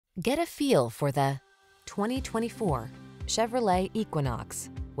Get a feel for the 2024 Chevrolet Equinox.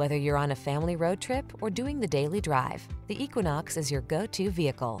 Whether you're on a family road trip or doing the daily drive, the Equinox is your go-to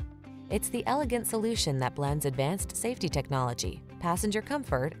vehicle. It's the elegant solution that blends advanced safety technology, passenger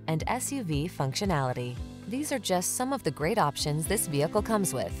comfort, and SUV functionality. These are just some of the great options this vehicle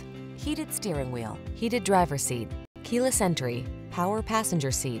comes with: heated steering wheel, heated driver's seat, keyless entry, power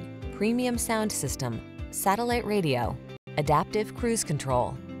passenger seat, premium sound system, satellite radio, adaptive cruise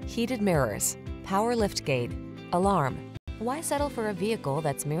control, heated mirrors, power liftgate, alarm. Why settle for a vehicle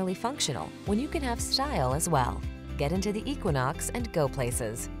that's merely functional when you can have style as well? Get into the Equinox and go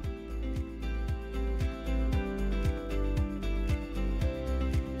places.